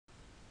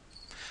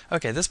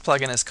Okay, this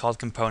plugin is called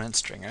Component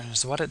Stringer.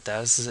 So what it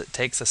does is it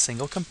takes a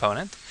single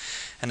component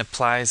and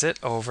applies it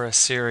over a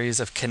series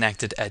of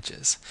connected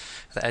edges.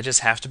 The edges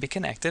have to be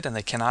connected and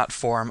they cannot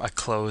form a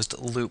closed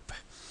loop.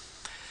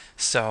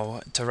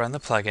 So to run the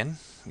plugin,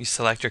 you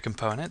select your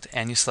component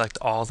and you select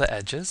all the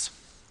edges.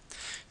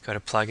 Go to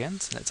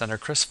Plugins and it's under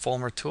Chris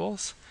Fulmer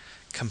Tools,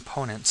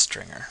 Component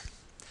Stringer.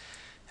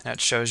 And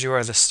it shows you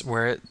where the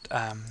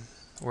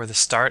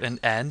start and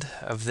end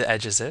of the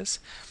edges is.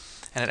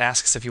 And it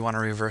asks if you want to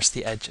reverse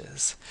the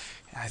edges.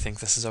 I think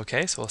this is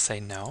okay, so we'll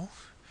say no.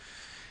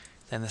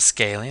 Then the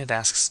scaling, it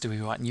asks, do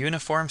we want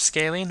uniform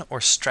scaling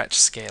or stretch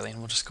scaling?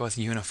 We'll just go with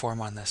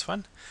uniform on this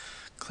one.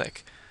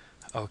 Click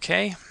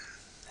OK,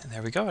 and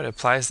there we go. It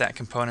applies that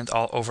component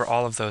over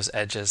all of those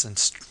edges,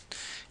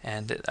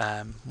 and it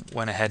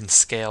went ahead and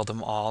scaled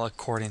them all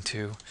according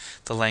to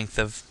the length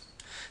of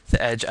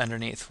the edge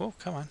underneath. Whoa,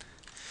 come on.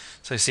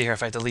 So you see here,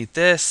 if I delete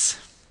this,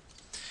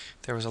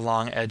 there was a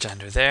long edge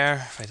under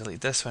there. If I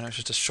delete this one, it was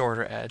just a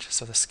shorter edge.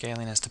 So the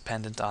scaling is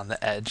dependent on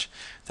the edge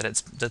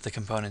that the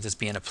component is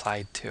being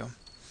applied to.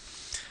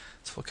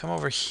 So we'll come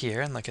over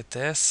here and look at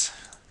this.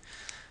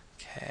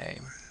 Okay.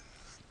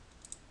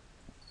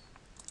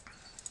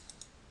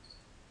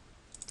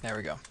 There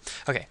we go.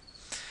 Okay.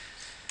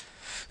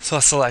 So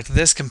I'll select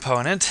this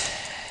component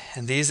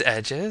and these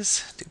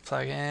edges. Do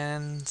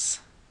plugins,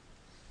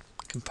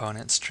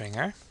 component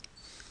stringer.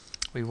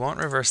 We won't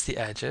reverse the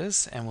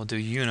edges, and we'll do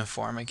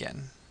uniform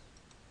again.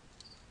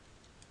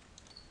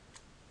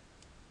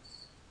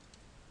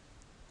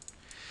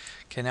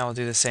 Okay, now we'll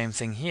do the same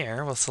thing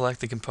here. We'll select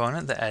the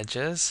component, the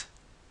edges.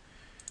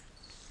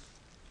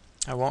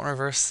 I won't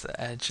reverse the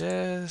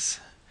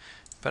edges,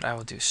 but I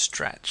will do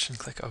stretch and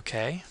click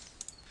OK.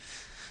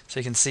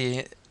 So you can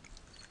see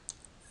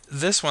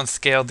this one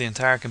scaled the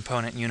entire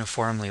component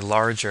uniformly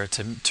larger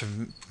to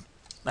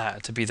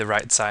be the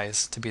right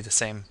size, to be the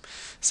same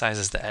size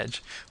as the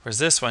edge, whereas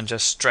this one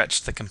just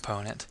stretched the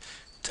component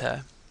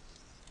to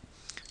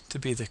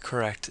be the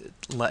correct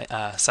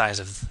size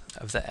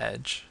of the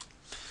edge.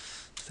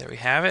 So there we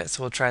have it.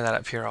 So we'll try that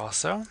up here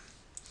also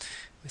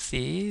with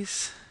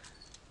these.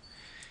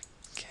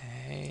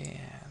 Okay,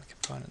 and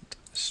component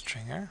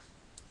stringer.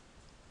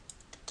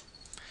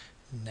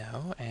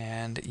 No,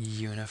 and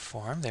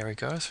uniform. There we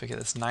go. So we get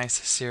this nice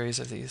series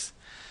of these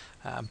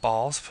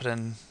balls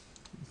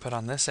put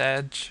on this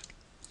edge.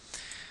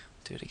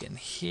 Do it again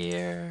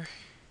here,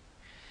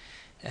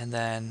 and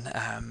then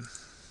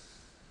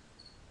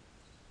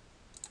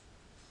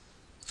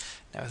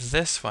now with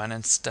this one,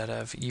 instead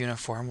of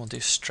uniform, we'll do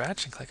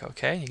stretch and click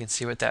OK. You can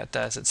see what that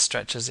does. It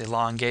stretches,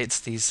 elongates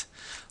these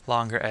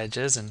longer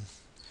edges and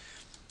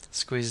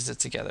squeezes it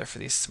together for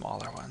these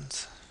smaller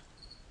ones.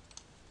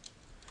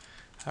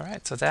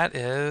 Alright, so that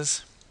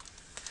is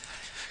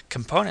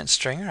Component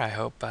Stringer. I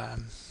hope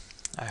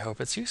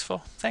it's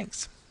useful.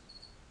 Thanks.